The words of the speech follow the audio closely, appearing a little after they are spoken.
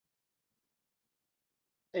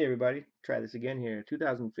Hey everybody, try this again here.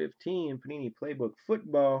 2015 Panini Playbook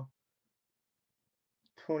Football.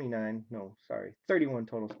 29, no, sorry, 31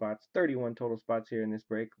 total spots. 31 total spots here in this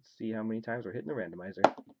break. Let's see how many times we're hitting the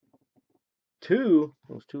randomizer. Two.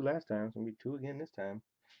 It was two last time. It's going to be two again this time.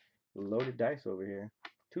 Loaded dice over here.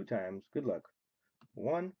 Two times. Good luck.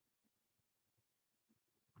 One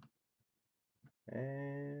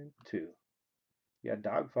and two. You got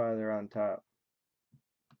Dogfather on top.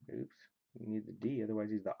 Oops. You need the D, otherwise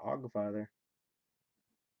he's the Ogfather.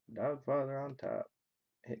 Dogfather on top.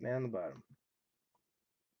 Hitman on the bottom.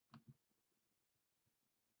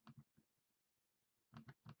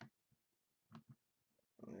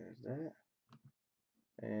 There's that.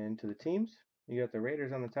 And to the teams, you got the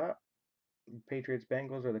Raiders on the top. Patriots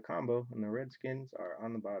Bengals are the combo, and the Redskins are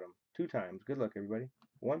on the bottom. Two times. Good luck, everybody.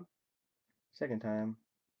 One. Second time.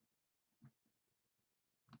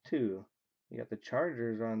 Two. You got the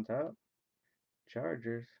Chargers on top.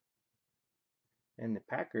 Chargers. And the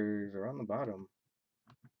Packers are on the bottom.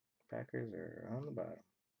 Packers are on the bottom.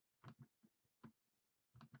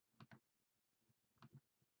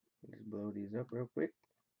 Just blow these up real quick.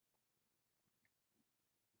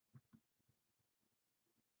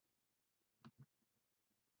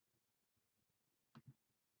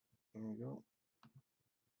 There we go.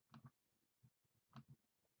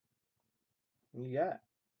 You got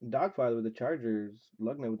Dogfather with the Chargers,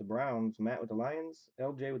 Lugna with the Browns, Matt with the Lions,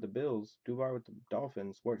 LJ with the Bills, Duvar with the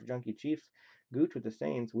Dolphins, Sports Junkie Chiefs, Gooch with the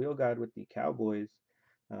Saints, Wheel God with the Cowboys,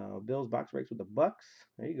 Bills box breaks with the Bucks.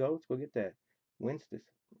 There you go. Let's go get that. Winston.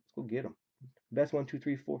 Let's go get them. Best 1, 2,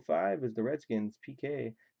 3, 4, 5 is the Redskins.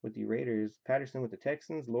 PK with the Raiders. Patterson with the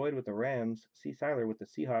Texans. Lloyd with the Rams. C. Seiler with the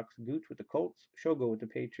Seahawks. Gooch with the Colts. Shogo with the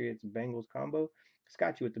Patriots. Bengals combo.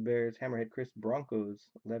 Scotchy with the Bears. Hammerhead Chris Broncos.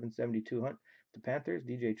 1172 Hunt with the Panthers.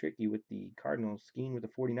 DJ Tricky with the Cardinals. Skeen with the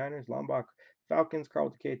 49ers. Lombach Falcons. Carl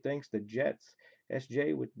with the K. Thanks the Jets.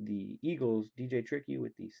 SJ with the Eagles. DJ Tricky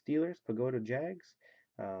with the Steelers. Pagoda Jags.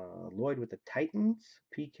 Lloyd with the Titans.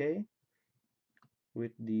 PK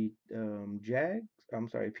with the Jags. I'm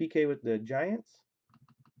sorry, PK with the Giants,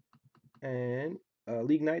 and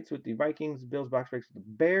League Knights with the Vikings. Bills box breaks with the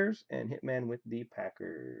Bears, and Hitman with the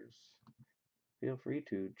Packers. Feel free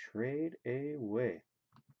to trade away.